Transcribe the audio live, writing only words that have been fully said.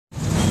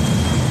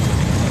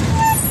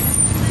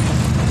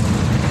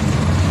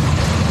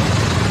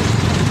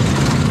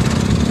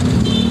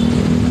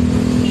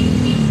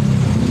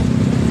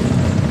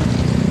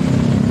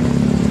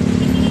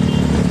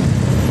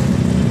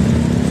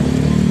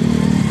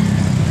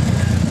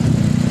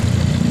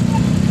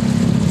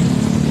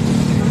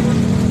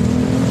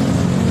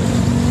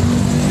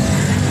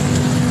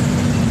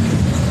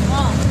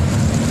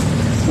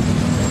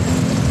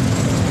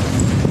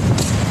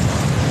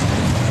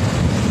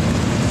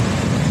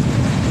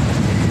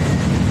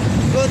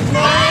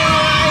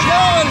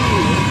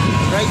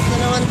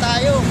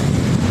tayo.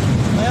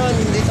 Ngayon,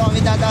 dito kami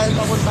dadaan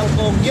papuntang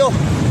Baguio.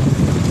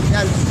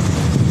 Yan.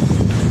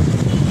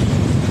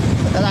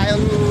 Punta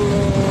tayong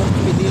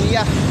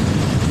padilla.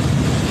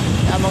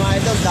 Kaya mga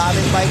idol,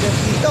 daming bikers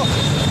dito.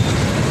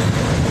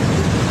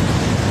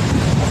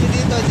 Kasi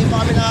dito, hindi pa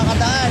kami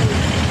nakakadaan.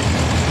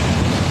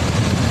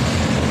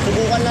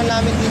 Subukan lang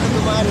namin dito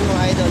dumaan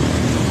mga idol.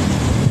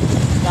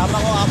 Tama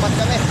ko, 4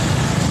 kami.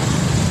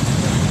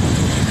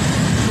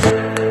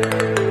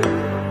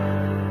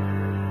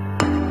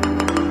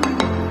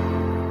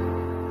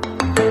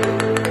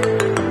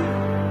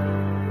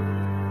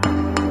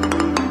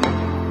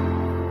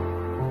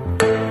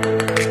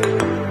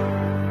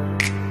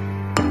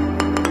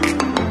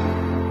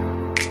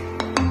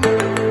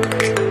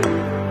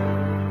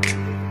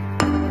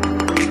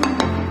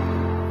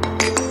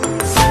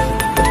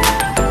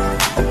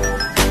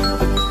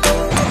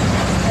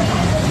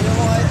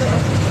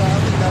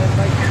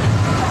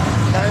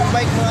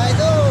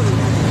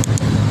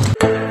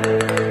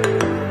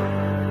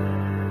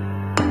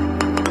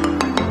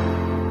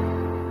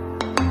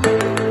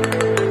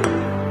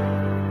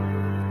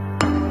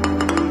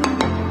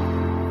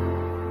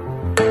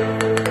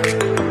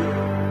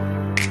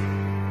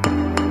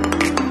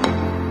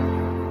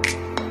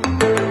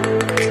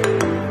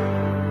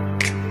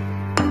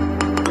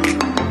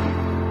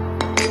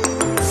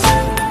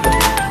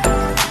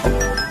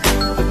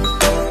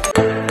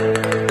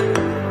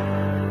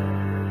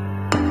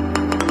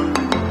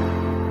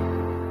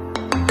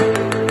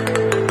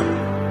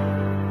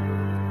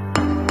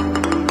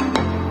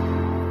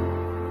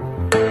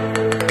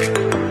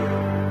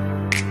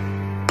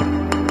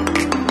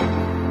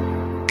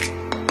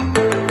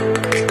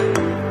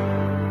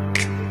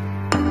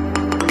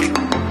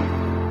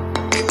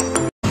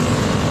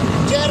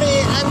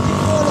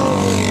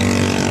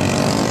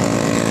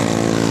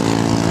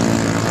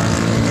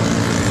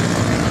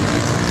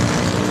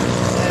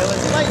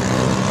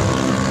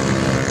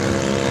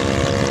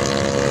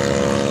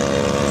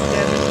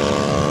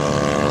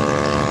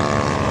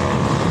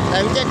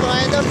 Time check mga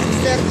idol,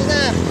 6:30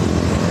 na.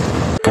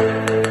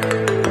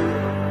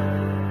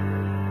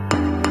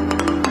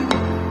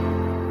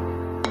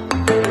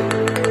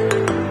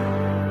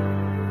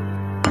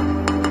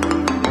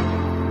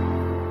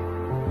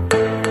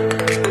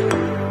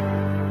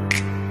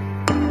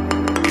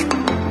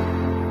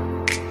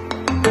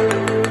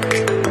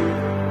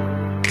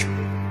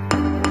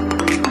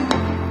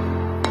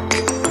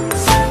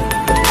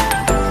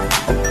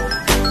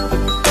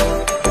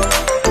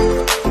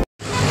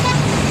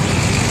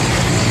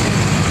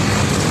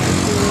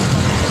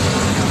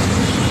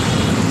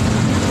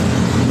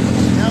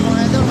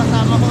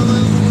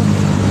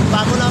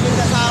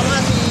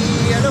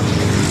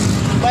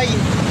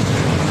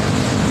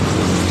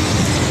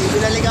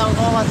 Binalikan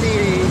ko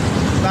kasi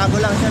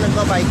bago lang siya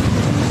nagbabike.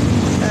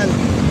 Yan.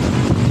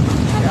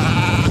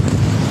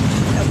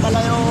 Yan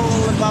pala yung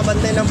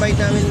nagbabantay ng bike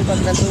namin pag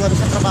nandun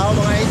sa trabaho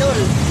mga idol.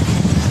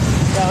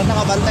 Kaya ako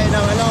nakabantay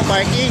ng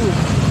parking.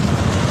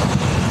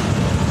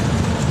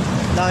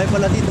 Dami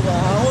pala dito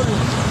kahahon.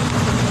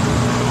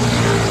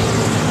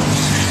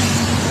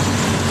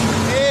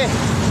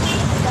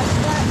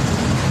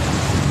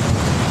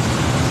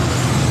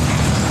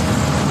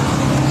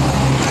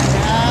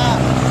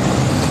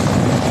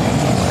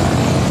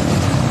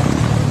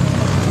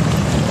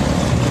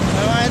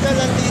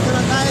 Nandito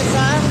na tayo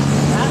sa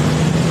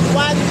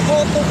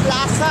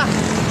Plaza.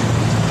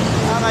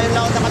 Ngayon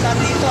lang ako nakadaan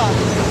dito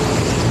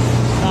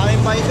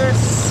daming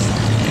bikers.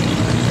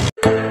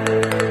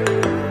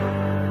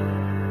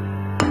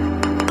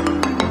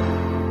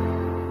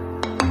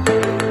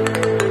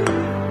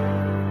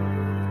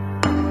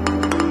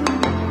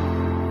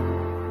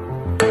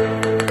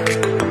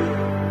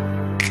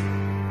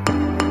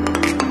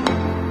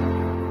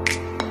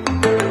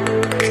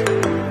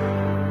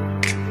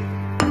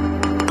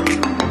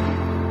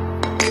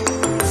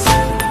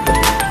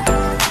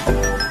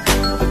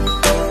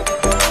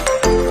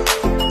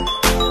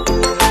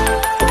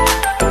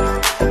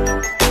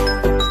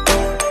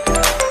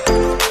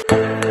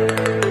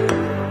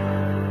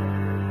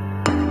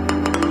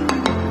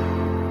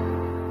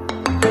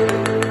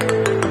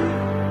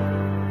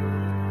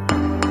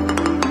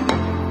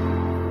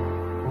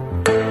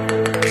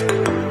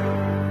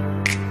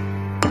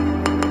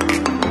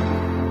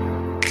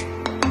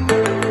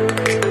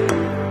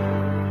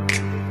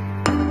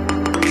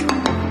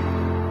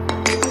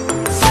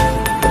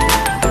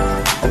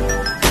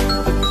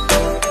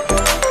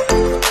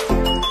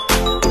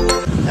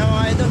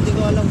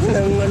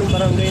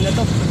 barangay na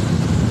to.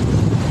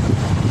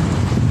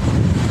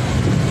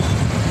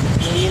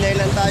 Hinay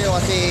lang tayo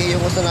kasi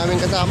yung gusto namin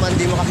kasama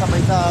hindi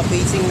makasabay sa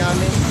pacing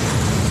namin.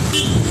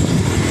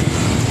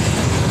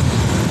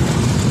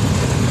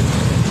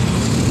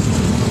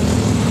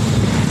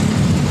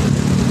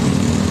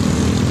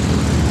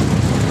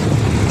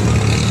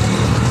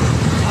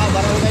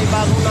 Barangay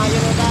Bagong Nayo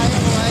na tayo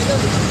mga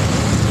idol.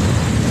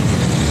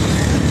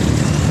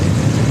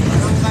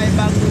 Barangay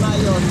Bagong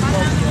Nayo.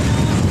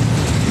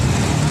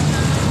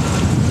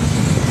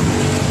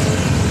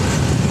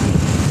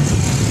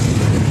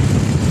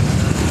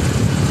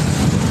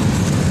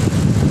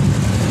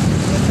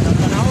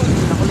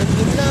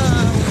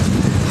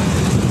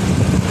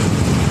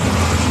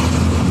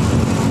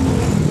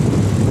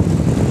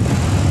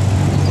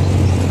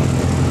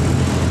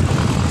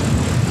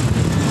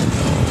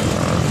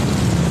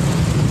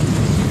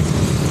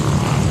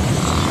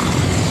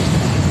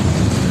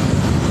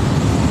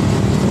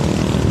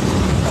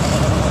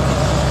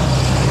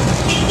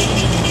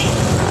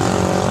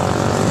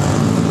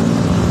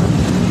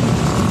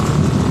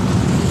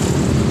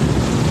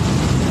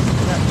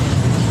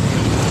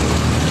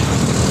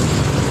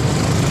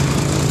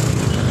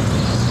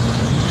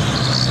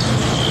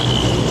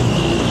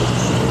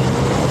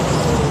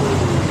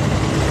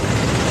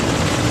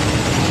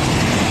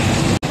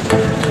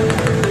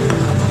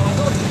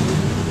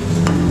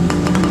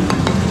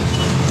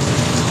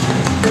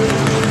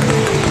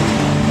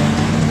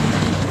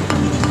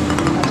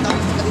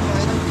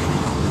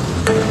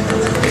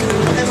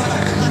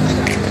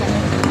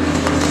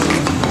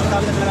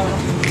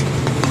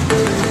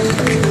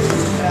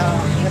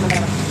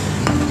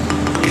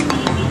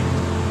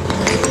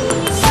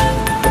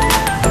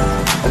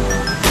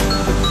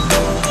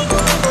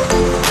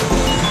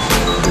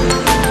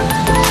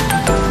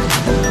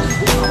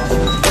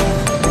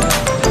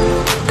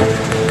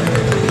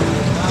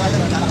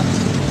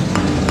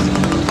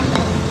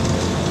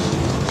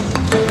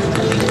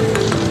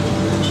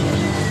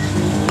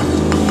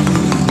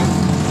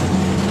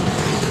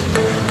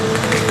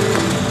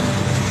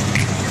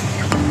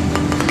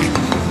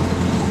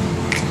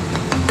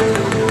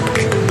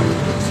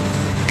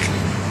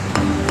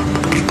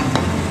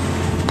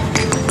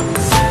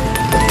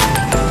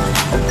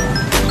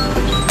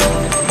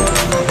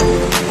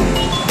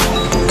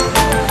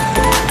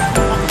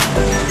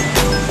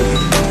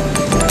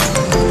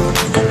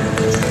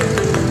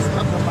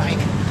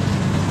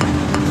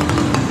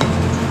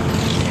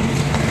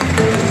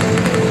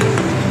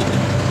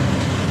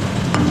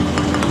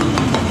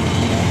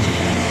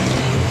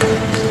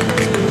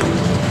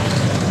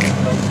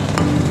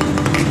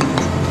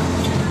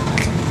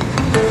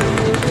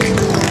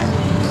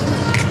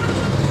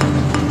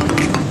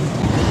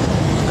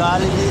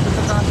 Galing dito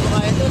sa taas mga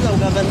idol, ang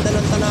gaganda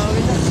ng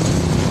tanawin na.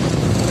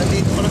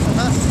 Nandito ko na sa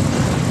taas.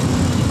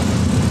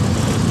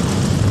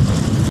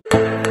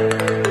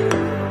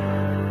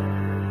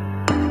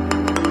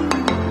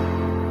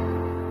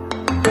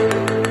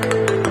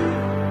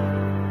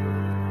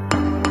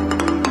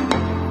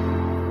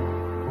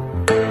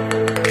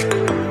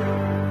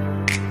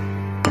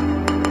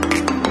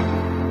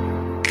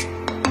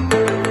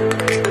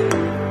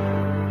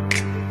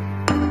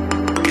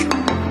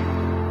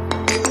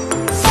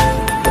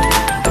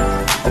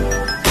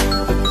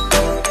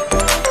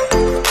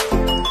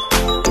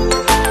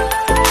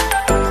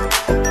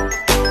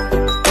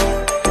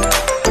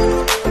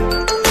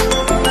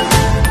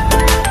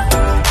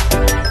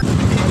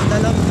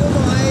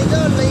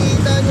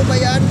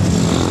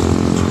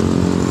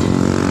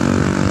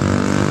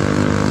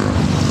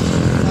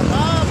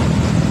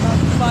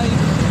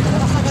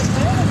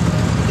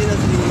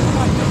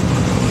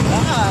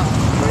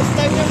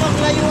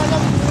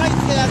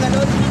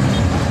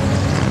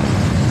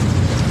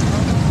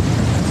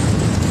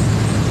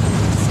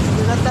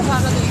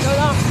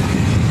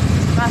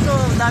 Kaso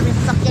daming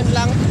sasakyan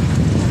lang.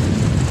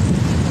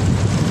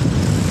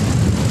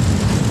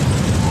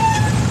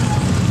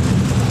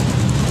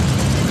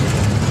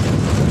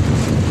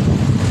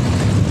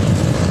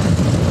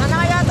 Ano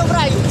kaya ito,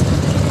 Bray?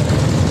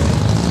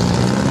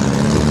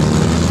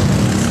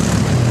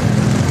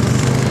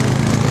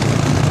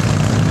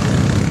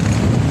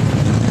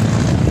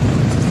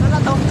 Ano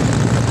to?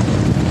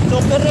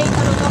 Super rate,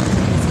 ano to?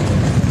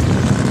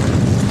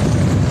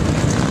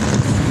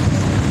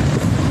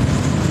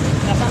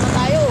 Nasaan na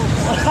tayo?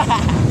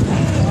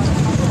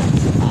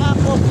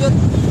 Compute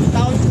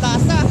Town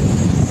Plaza.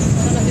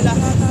 Ano na sila?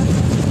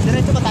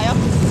 Diretso ba tayo?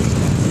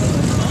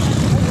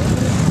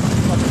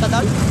 Papunta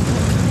doon?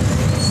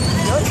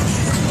 Doon?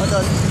 O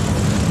doon?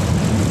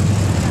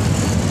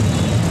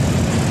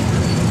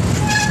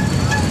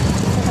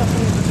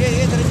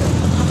 Sige, diretso.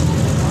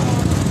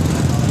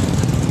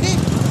 Sige.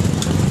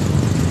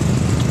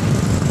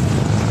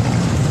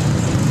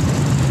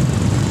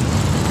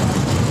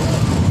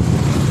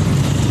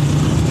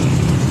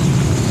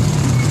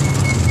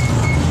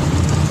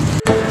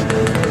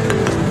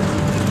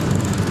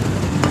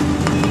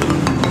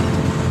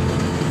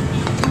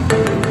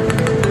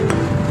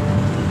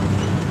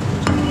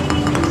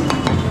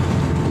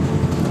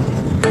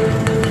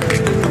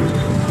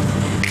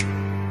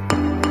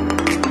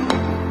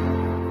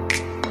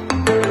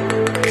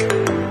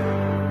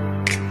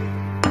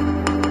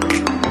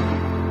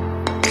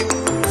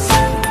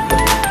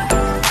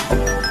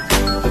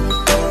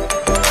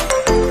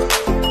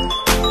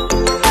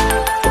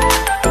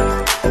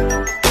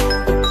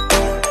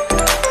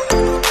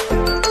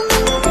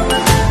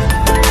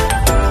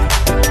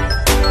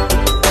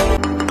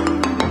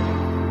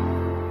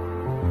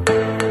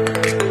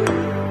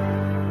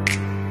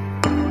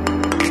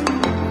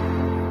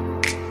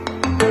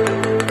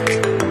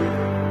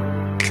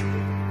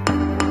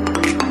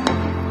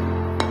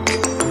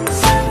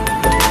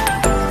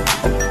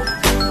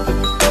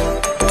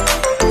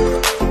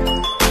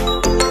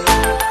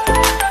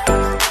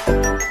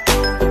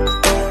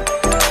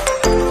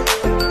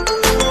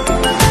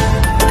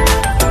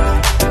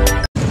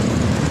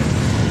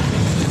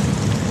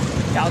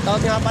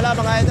 Shoutout nga pala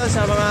mga idol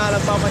sa mga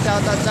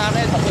nagpapa-shoutout sa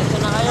akin. Pakita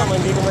na kayo kung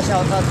hindi ko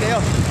ma-shoutout kayo.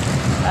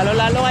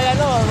 Lalo-lalo kaya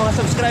mga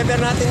subscriber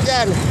natin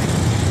dyan.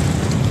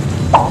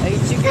 Ay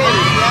Chicken,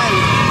 yan.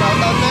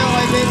 Shoutout na yung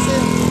kay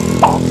Vincent.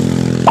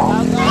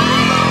 Shoutout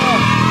nyo.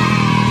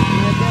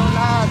 Ingat yung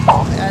lahat.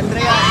 Kay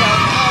Andrea,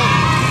 shoutout.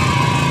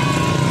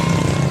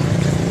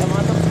 Sa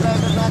mga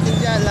subscriber natin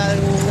dyan,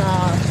 lalong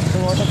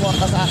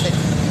sumusuporta sa akin.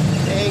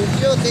 Thank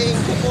you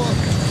po.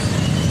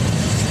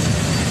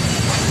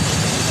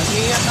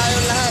 Ingat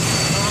tayong lahat,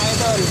 mga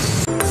idol.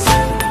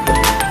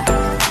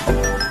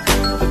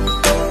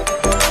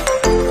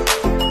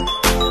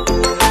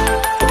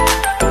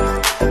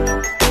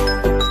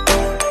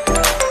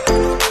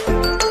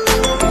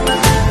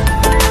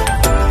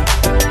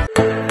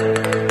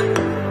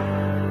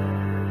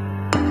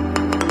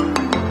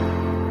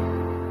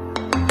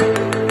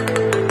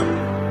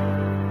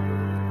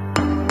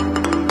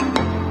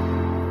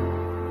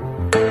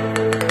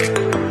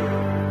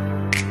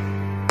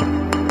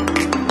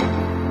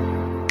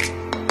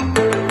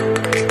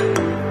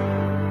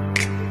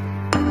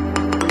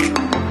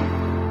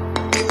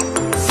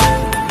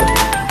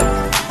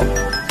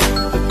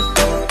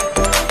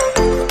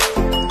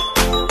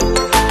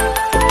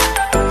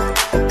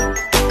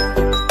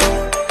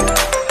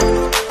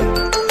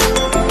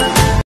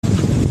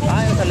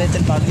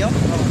 Baguio.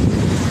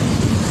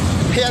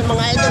 Ayan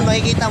mga idol,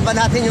 makikita ba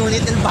natin yung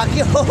Little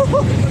Baguio?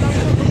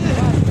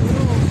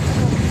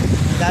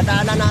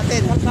 Dadaanan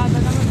natin.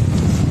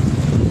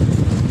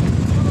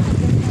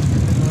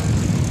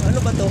 Ano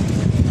ba to?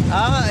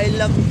 I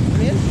love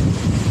yun?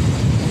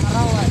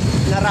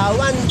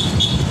 Narawan.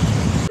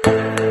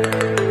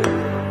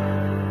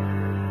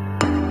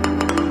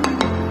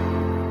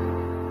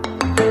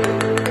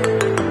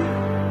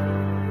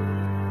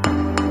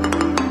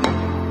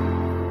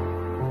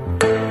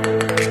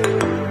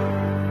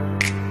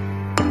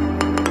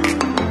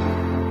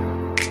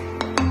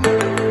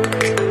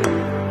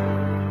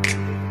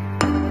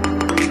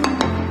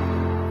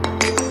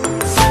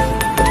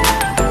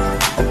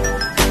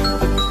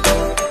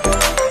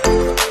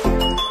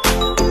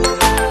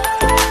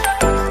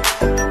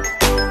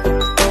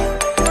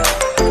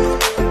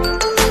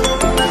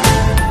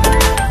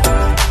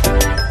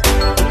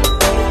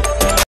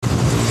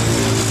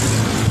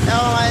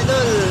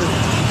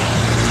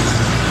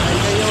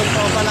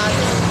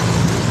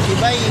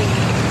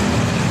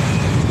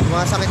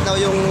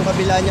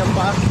 kabila niyang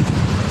paa.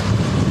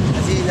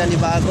 Kasi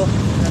nanibago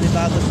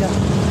siya.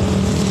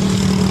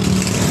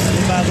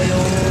 Nanibago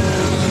yung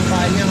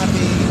paa niya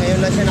kasi ngayon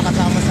lang siya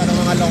nakasama sa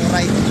mga long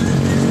ride.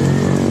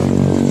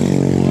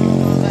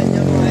 Mga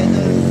ganyan mga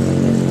idol.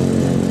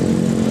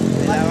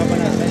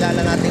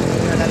 Kailangan natin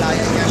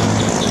nalalayan niya.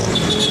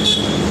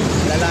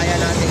 Lalayan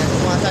natin at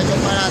sumasadyon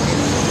pa natin.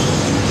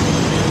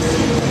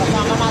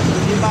 Kasama natin,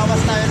 hindi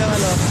bawas tayo ng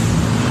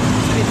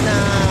speed na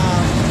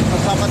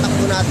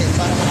magpapatakbo natin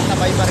para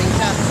makasabay pa rin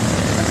siya.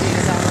 Kasi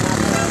kasama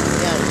natin.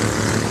 Yan.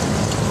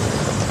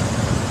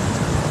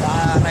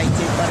 Ride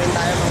safe pa rin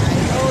tayo mga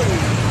idol.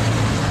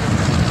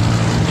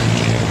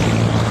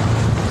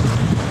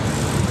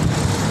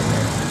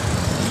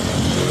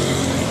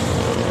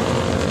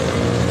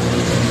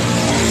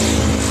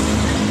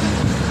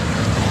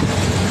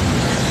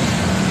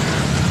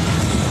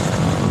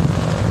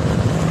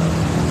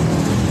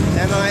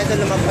 Mga idol,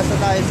 lumagpas na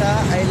tayo sa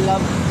I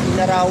Love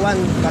Inarawan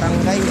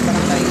barangay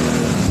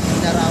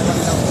Inarawan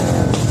daw.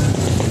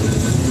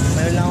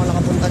 Mayroon lang ako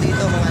nakapunta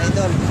dito mga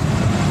idol.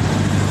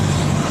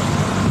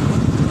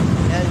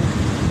 Yan,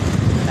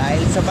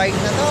 dahil sa bike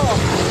na to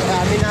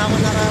marami na ako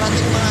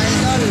nararating mga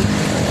idol.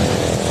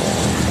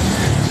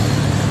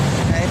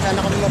 Kahit saan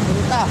na kami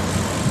mapunta,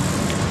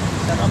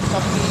 sarap sa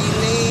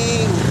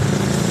feeling.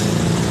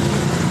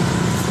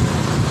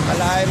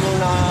 Kalahin mo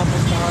na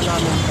puntahan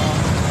namin pa.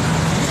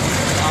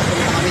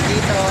 Punta kami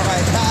dito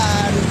kahit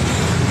saan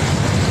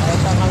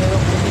kami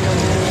magpunti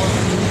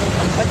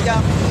ng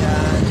padyak.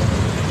 Yan.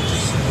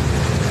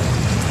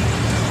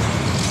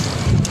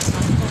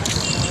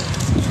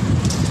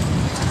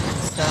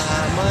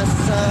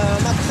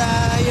 Sama-sama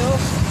tayo.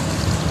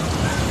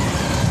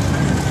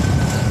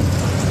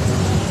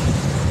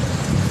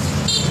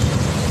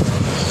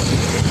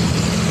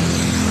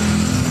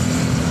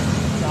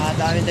 Sa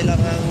dami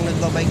nilang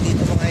nagbabike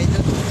dito mga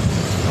idol,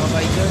 mga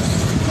bikers,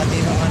 pati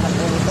mga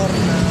nagmotor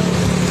na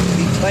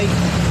big bike.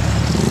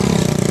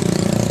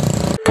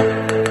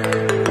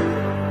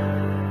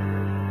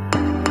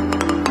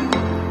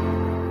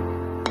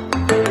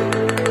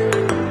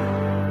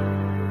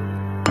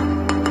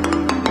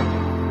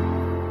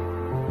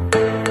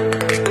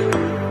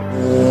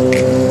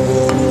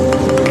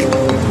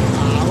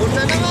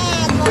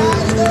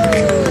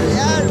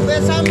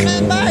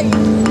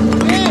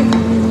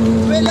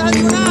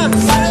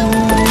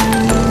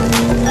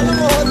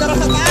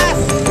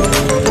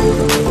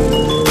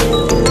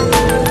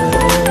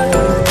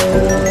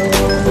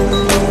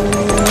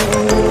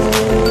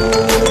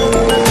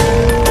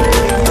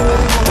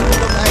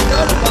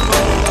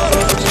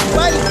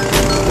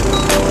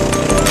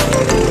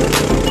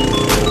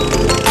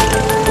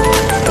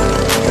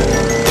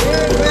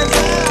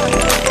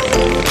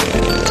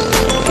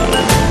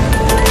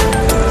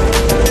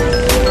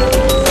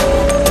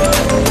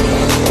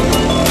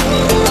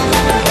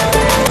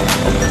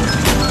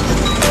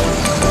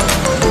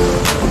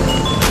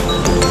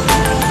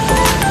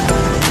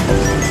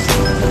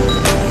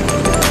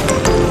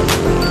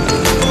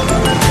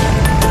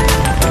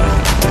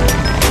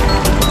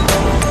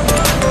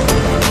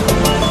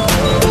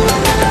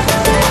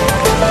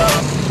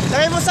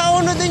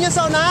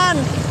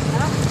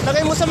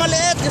 Lagay mo sa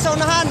maliit, yung sa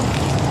unahan.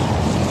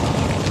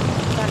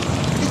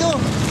 Dito.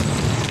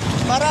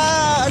 Para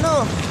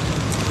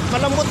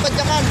malambot pa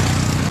dyakan.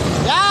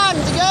 Yan,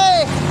 sige.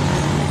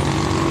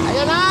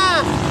 Ayan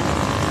na.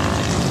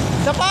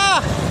 Isa pa.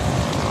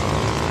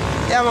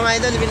 Yan mga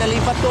idol,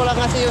 pinalipat ko lang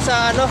kasi yung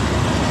sa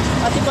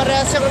Kasi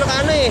parehas siyang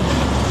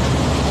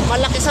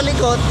malaki sa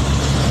likod.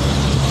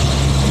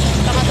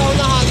 Saka sa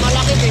unahan,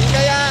 malaki din.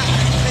 Kaya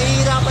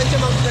nahihirapan siya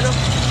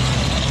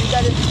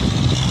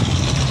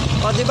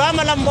O diba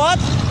malambot?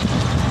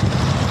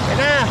 Yan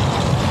na.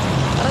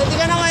 Para hindi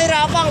ka na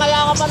mahirapan.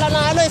 Kaya ka pala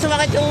na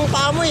sumakit yung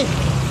paa mo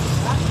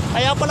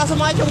Kaya pala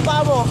sumakit yung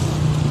paa mo.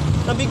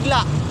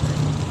 Nabigla.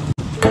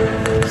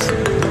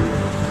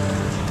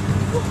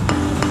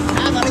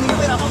 Parang hindi ko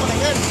mahirapan mo na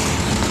yan.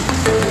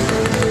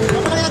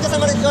 Huwag mo na yan sa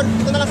marit yun.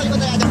 Ito na lang sa likod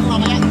na adjust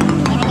mo mamaya.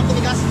 Para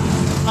magtumigas.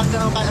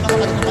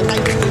 Pagpantay.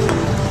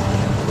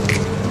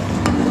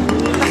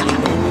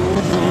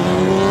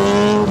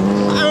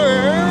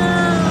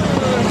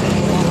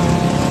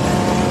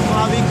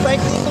 Bike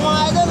dito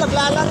mga idol,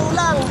 naglalaro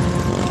lang.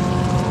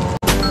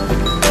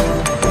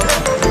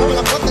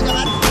 Malambot na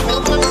dyan.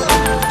 Meron pa lang isa.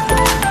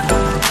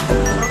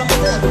 Malambot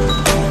na yan.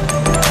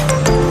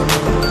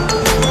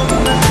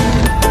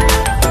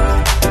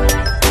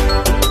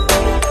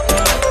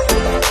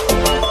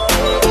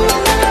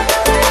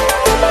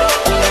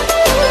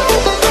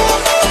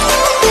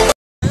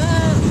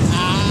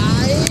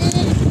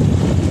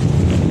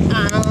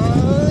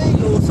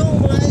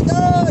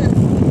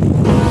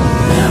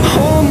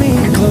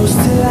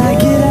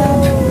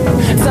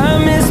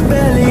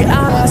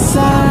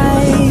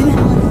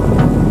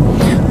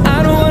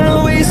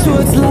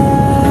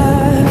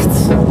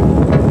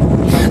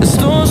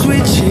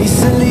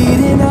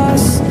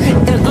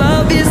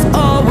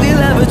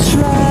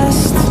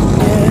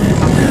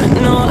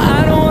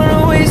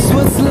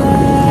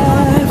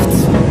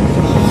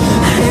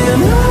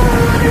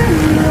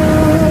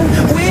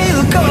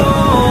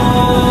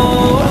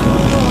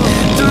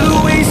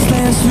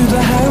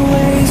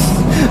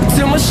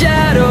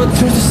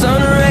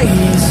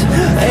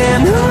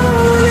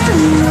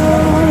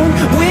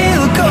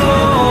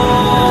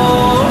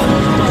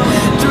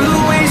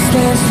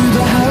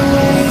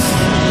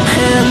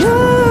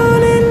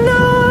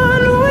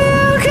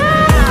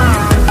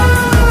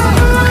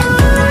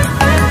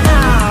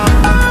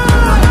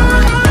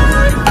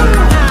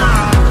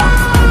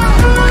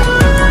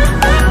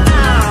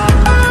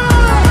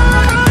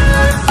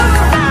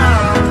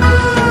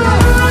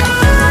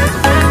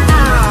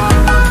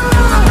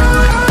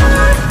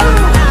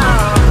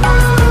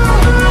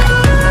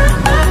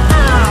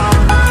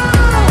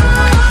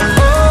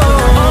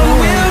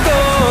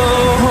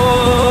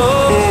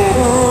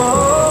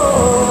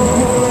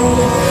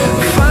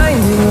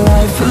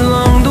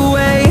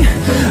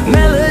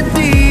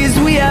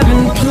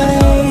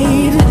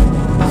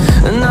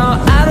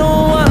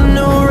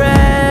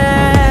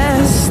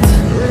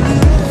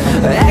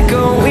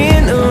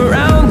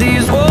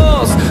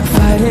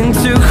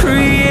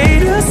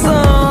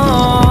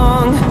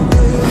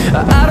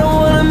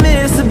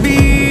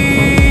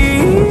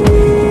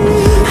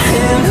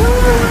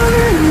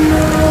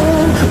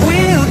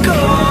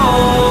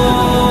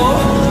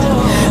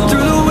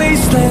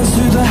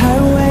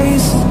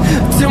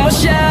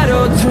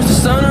 shadow turns to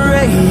sun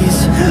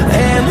rays,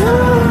 and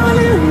on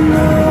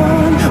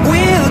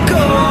we'll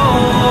go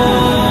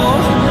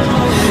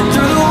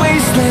through the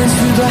wastelands,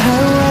 through the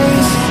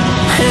highways,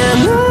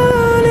 and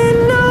on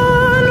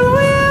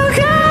we'll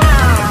go.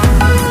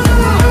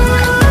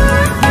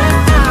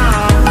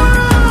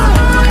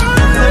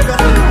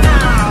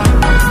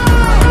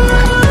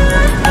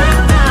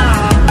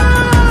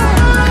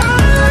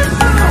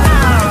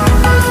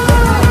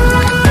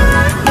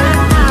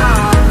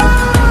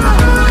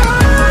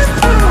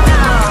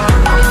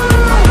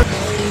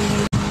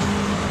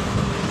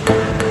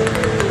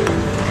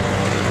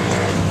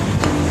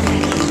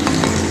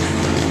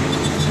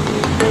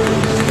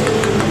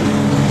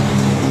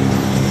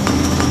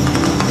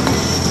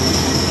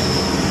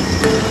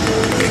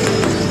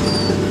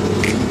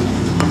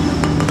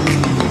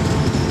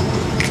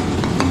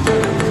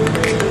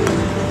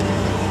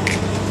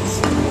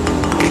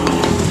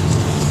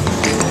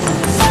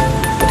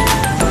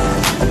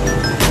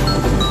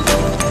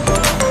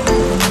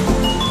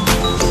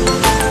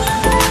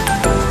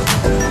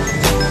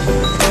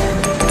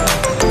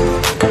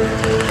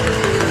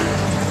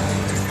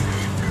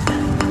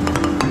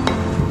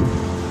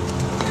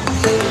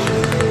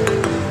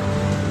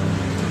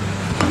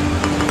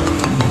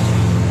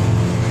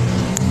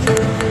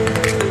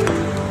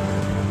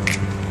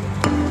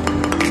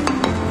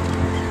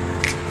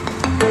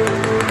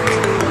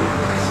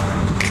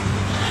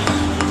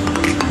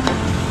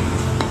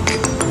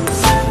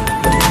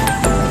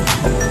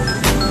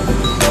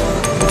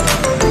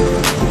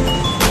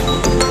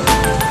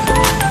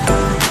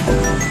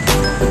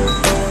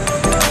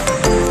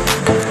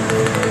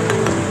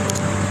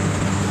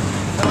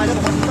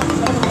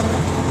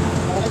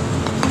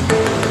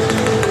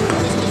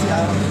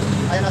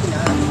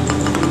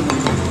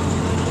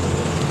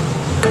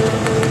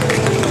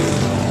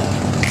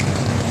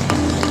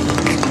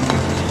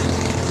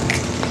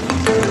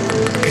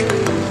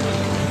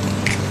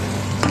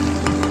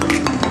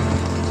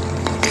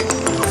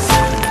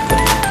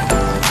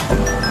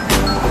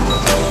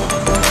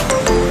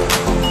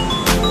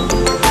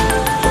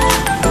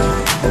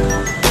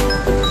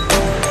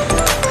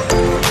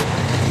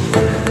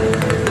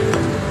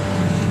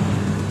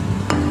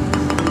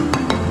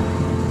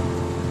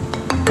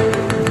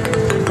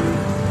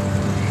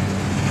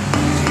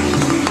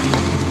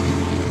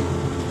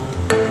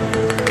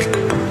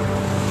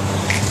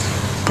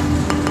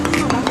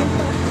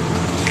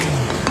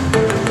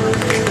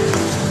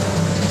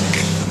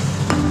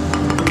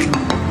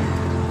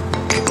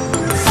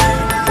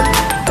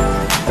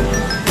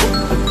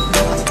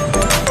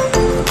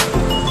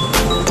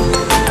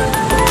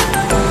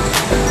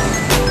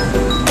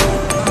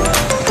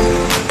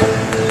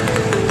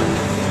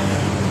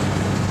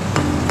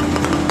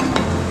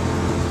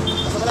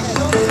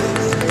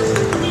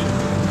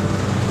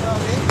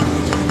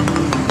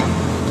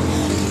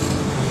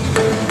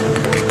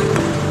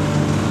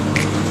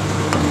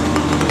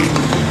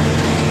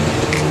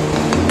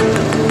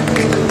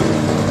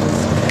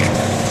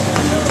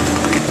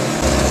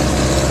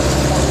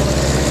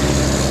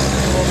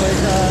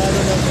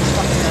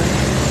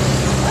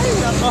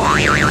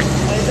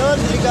 Idol,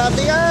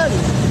 delikado yan.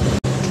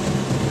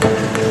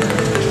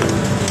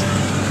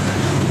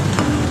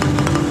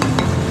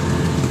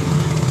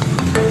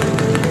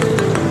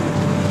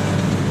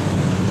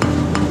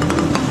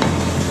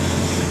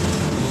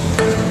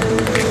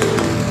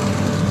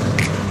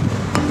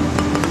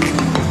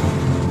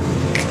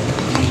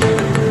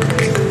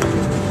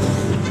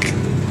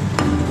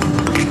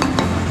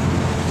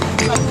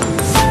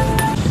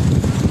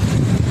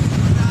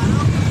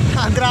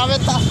 Grabe,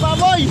 taas pa,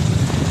 boy!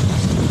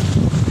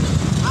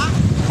 Ha?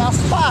 Taas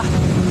pa!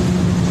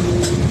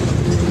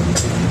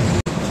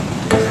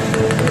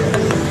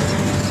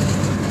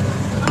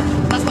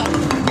 Taas pa!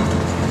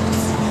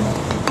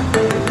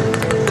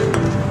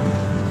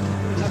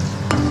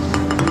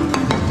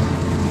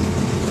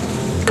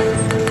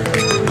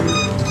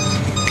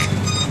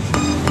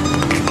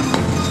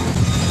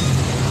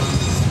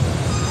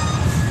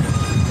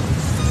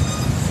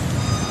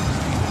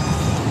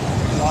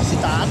 Baka si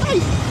tatay!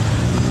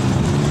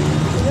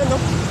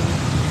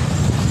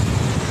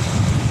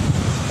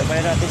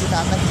 Sabayan natin si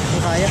tatay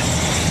kung kaya.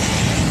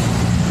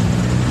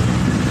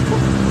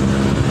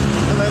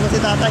 Sabayan mo si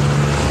tatay.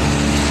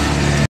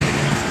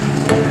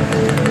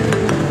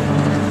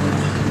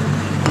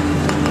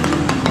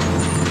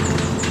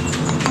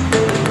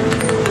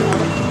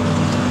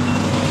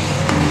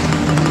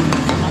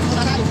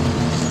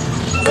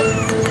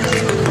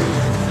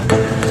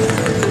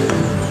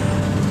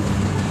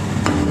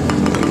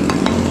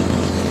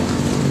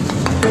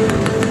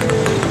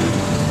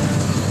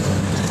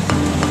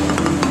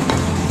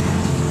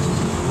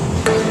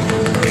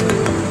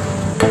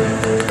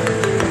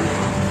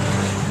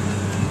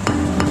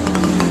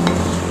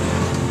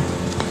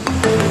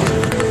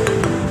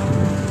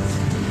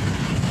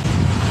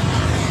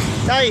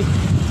 Tay,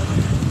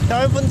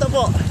 saan kayo punta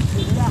po?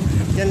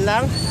 Yan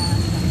lang?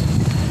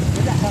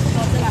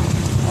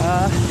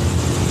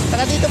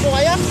 Taga dito po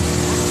kayo?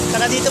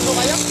 Taga dito po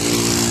kayo?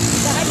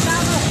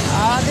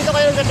 Dito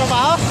kayo sa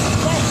trabaho?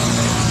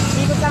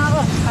 Ikot lang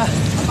ako.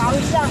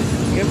 Kapawis lang.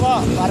 Sige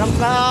po, parang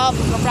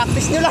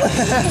ka-practice nyo lang.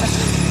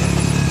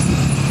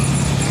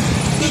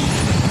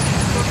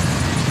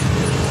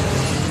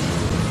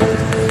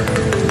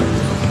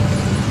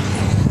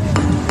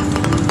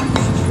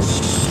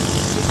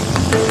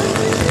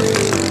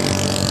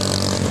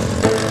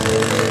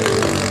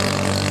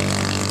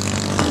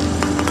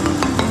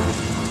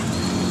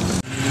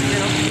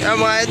 Yan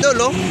mga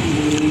idol, oh.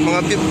 Mga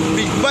big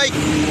bike.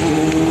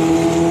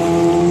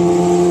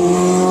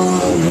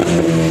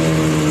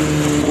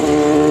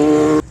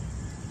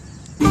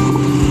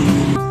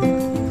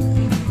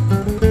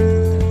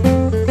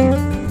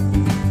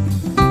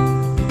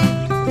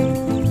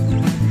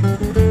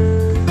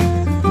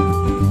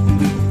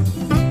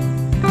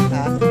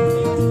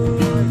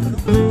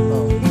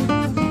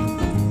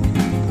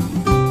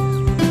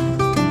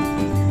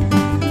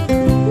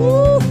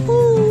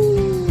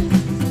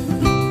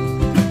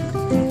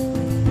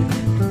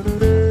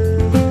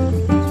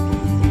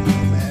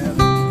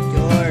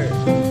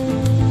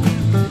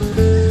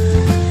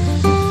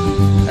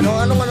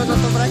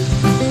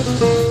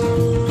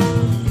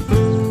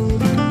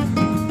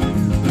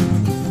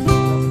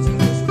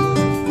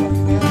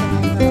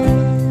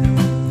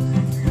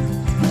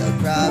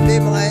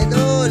 Mga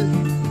idol,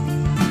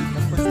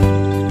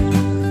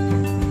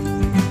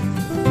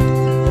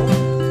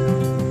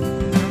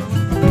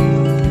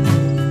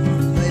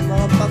 may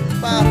mga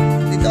pagpa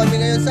dito kami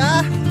ngayon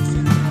sa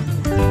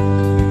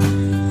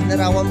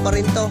Inarawan pa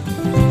rin to,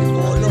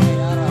 Antipolo.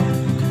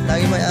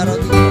 Lagi may araw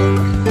dito,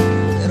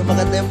 pero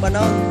maganda yung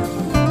panahon.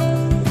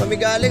 Kami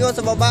galing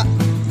sa baba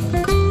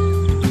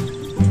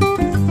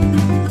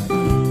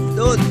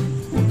doon,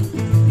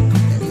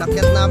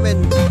 lakyat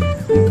namin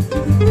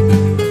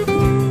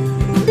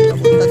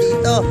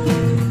dito.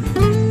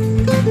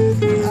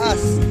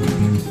 As.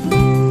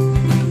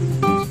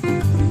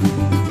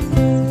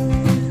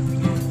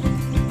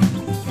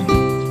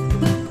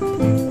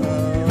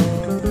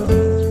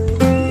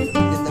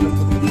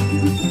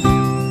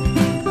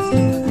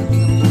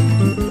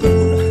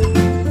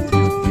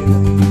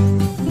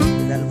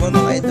 Pinalbo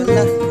mga idol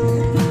na.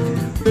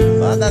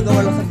 Baka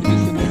gagawa lang sa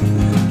subdivision niya.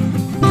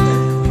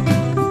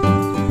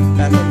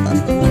 Kaso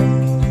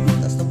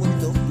taas na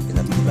mundo,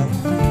 pinatulang.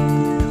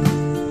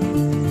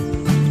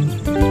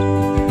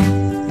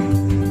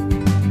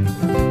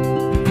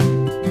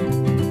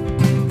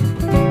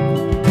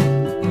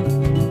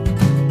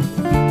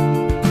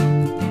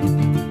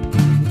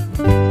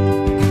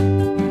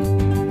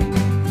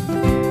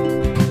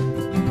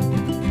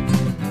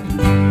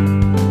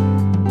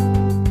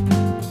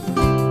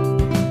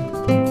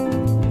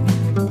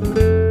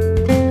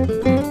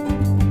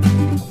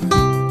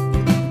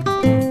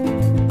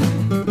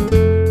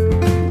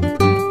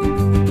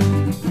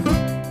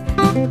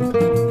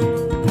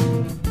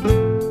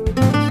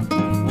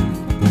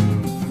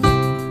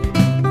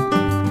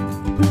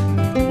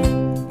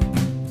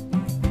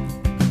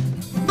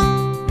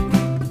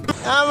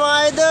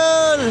 Mga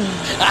idol,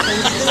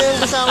 nandito na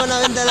yung kasama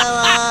namin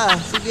dalawa.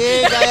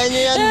 Sige, kaya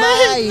nyo yan,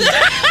 bye.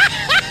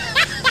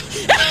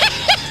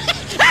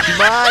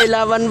 Bye,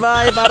 laban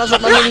bye, para sa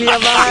pamilya,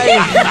 bye.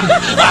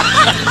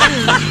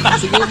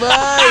 Sige,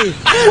 bye.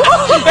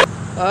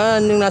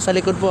 Yung nasa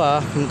likod po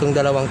itong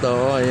dalawang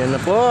to. Ayan na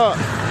po.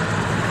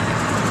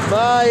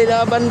 Bye,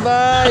 laban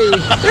bye.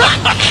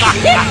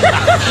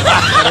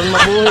 Parang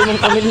mabuhay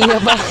ng pamilya,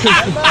 bye.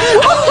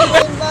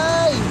 Bye,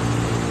 bye.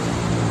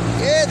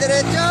 Okay,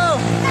 diretso.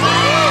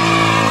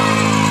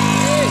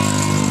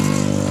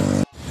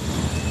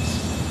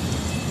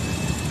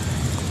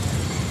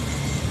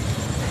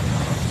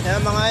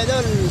 Yan mga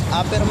idol,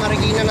 Upper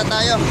Marikina na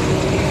tayo.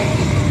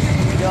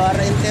 You are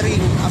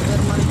entering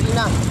Upper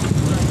Marikina.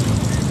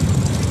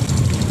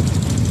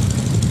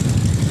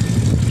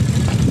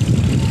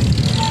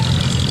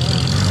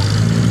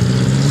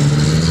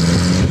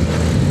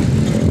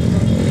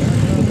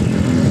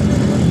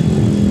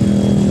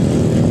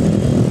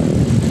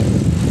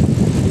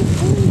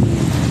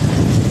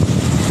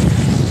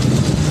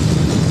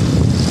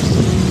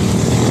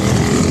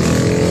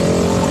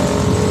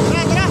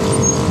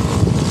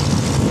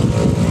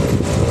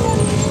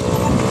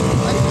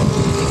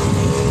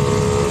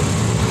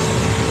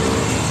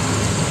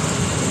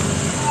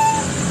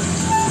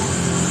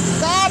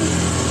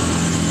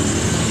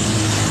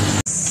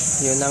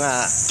 Yun na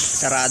nga,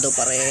 sarado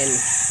pa rin.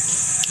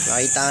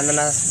 Nakita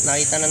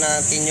na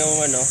natin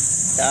yung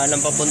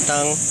daanan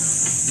papuntang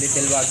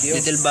Little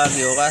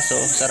Baguio, kaso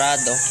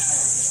sarado.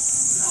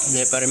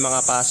 Hindi pa rin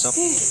makapasok.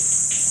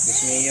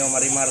 Mio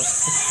Marimar.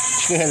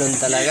 Ganun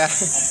talaga.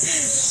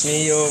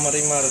 Mio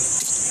Marimar.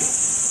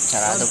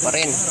 Sarado pa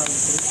rin.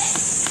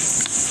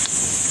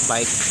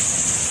 Bike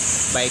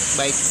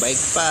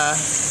pa.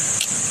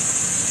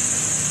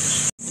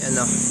 Yan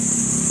o.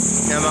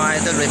 Yan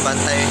mga idol, may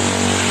bantay.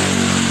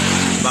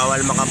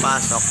 Bawal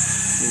makapasok.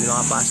 Hindi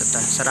makapasok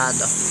ta.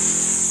 Sarado.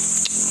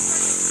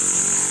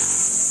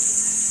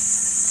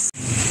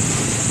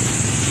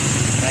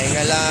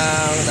 Pahinga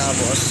lang.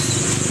 Tapos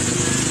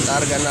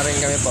targa na rin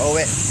kami pa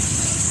uwi.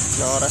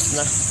 Na oras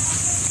na.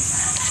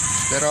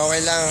 Pero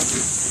okay lang.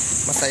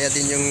 Masaya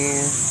din yung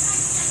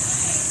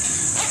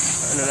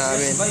ano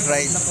namin,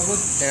 ride.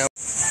 Kaya,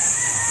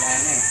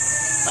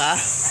 ha?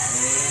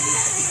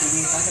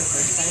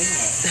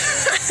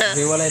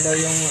 Hiwalay daw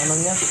yung ano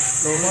niya.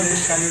 Lumon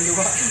yung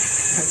kaluluwa.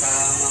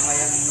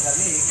 Mamayang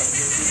gabi,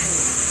 pag-duty ko.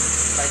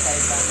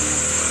 Kahit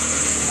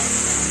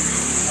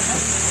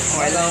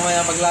okay lang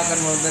mamaya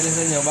paglakad mo, dali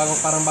sa inyo,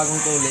 parang bagong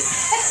tuli.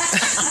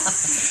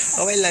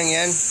 Okay lang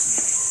yan.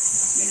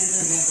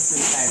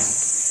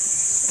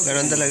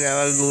 Ganun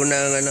talaga,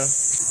 maguna ang ano.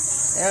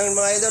 Ayan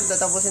mga idol,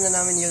 tatapusin na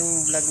namin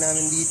yung vlog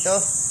namin dito.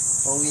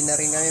 Pauwi na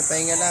rin kami,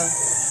 pahinga lang.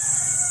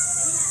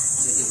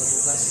 Duty pa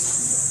bukas.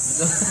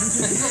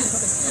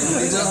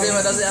 Duty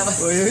pa daw siya.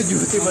 Uy,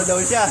 duty pa daw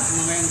siya.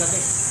 Mamayang gabi.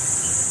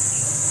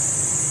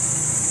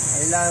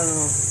 Ay lang,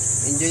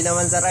 enjoy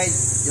naman sa ride.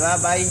 Di ba,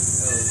 bye?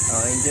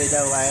 Oh, enjoy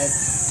daw kahit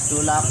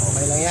tulak,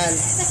 okay lang yan.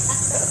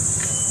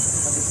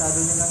 Kabisado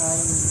niya lang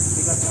ang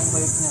bigat ng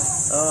bike niya.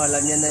 Oh,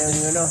 alam niya na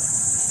yung ano.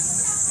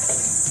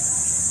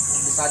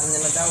 Kabisado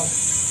niya lang daw.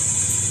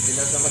 Hindi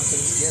lang siya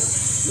mag-change gear.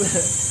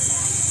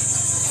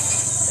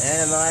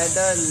 Ayan mga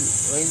idol,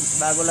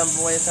 bago lang po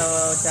kayo sa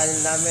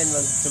channel namin,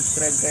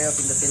 mag-subscribe kayo,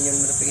 pindutin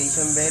yung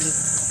notification bell.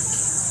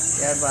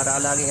 Yan, para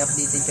laging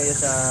updated kayo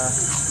sa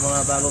mga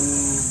bagong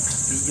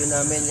video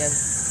namin yan.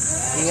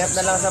 Ingat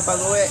na lang sa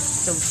pag-uwi,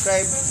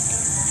 subscribe.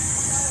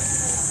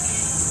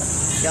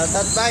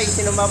 Shoutout bye,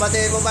 sinong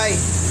babati mo bye?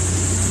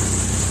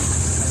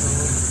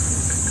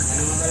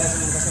 Ano mga wala sa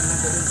mga kasama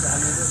ko dun sa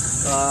Amigos?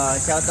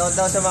 Shoutout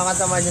daw sa mga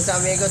kasama niya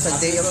sa Amigos, sa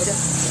day off siya.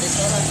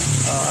 Restaurant.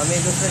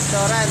 Amigos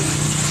Restaurant.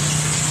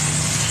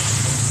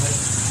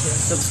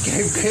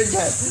 Subscribe kayo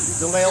dyan.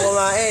 Doon kayo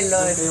kumain. No?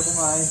 Doon kayo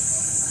kumain.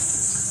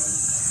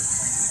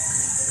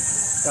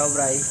 Ikaw,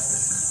 Bray.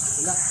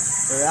 Wala.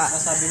 Wala.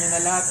 Nasabi niyo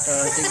na lahat.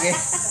 Sige.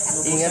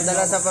 Ingat na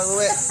lang sa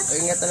pag-uwi.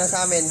 Ingat na lang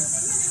sa amin.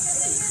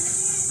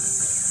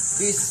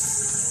 Peace.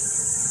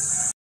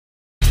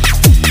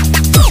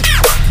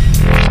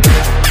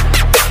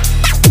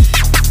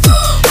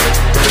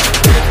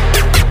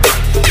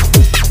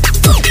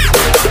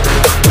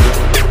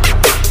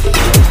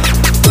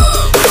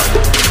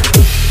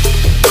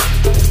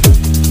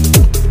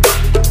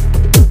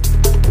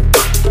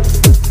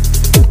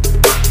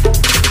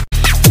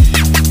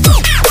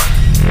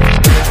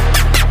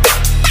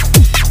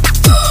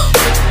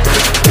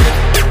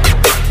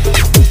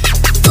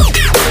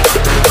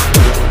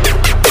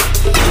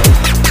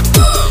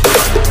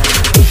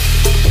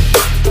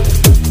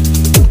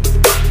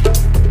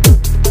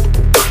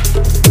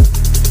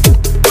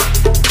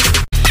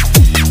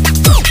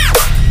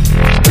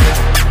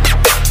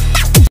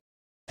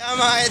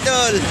 Mga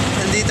idol,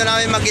 nandito na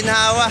kami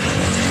maginhawa.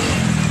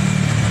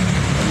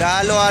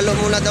 Halo-halo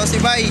muna daw si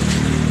Bay.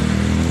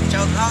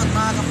 Shout out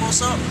mga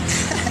kapuso.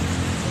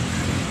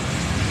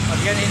 Pag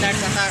yan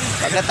inagsasak.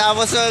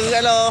 Pagkatapos ng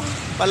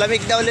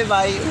palamig daw ni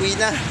Bay, uwi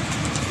na.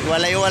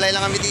 Walay-walay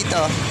lang kami dito.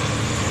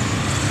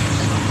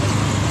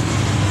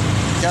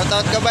 Shout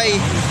out ka Bay.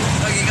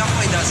 Lagi ka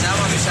po daw sa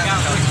mga shout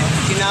out.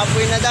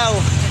 Kinapoy na daw.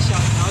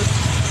 Shout out.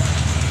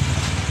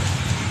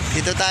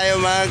 Dito tayo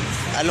mag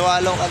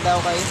halo-halo ka daw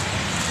kayo.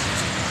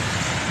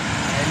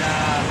 Ay na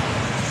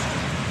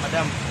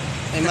madam.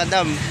 Ay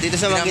madam, dito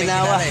sa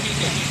Maginawa.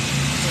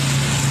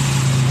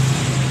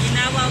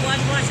 Ginawa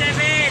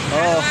 147.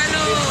 Oo.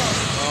 Halo.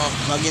 Oh,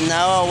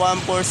 Maginawa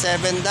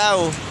 147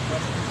 daw.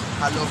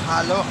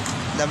 halo-halo.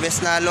 The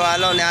best na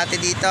halo-halo ni ate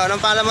dito. Anong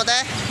pangalan mo te?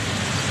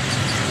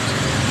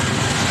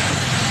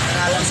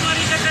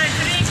 Sorry sa third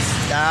drinks.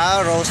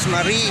 Daw,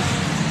 Rosemary.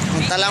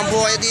 Punta lang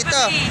po kayo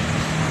dito.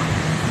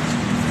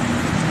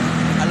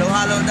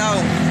 Halo-halo daw.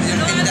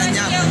 Yung tinda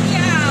niya.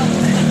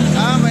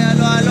 May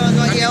halo-halo.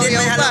 Ano, Hindi may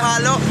iyaw-iyaw pa.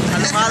 halo-halo.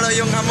 Halo-halo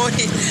yung amoy.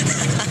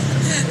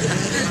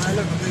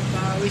 Halo, may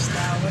pawis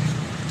daw.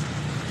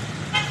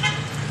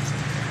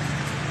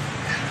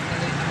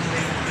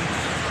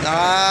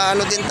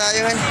 Ano din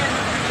tayo eh.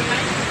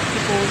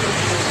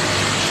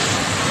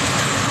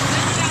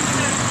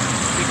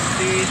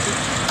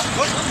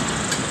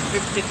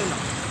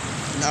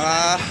 52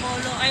 na.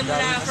 Polo ay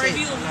mula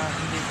Fairview.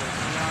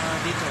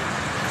 Dito.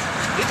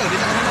 Dito kami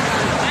na.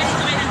 Ay,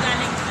 dito kayo nang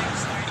galing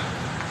start.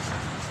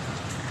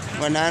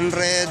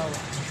 104.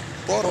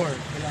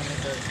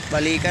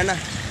 Balikan na.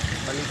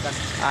 Balikan.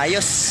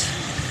 Ayos.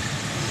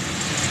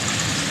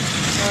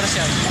 Sa oras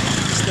yan?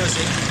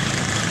 12.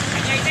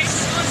 Kanya ito.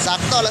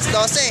 Sakto, alas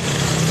 12.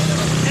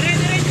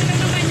 Dire-diretso lang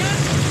naman yun.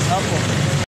 Opo.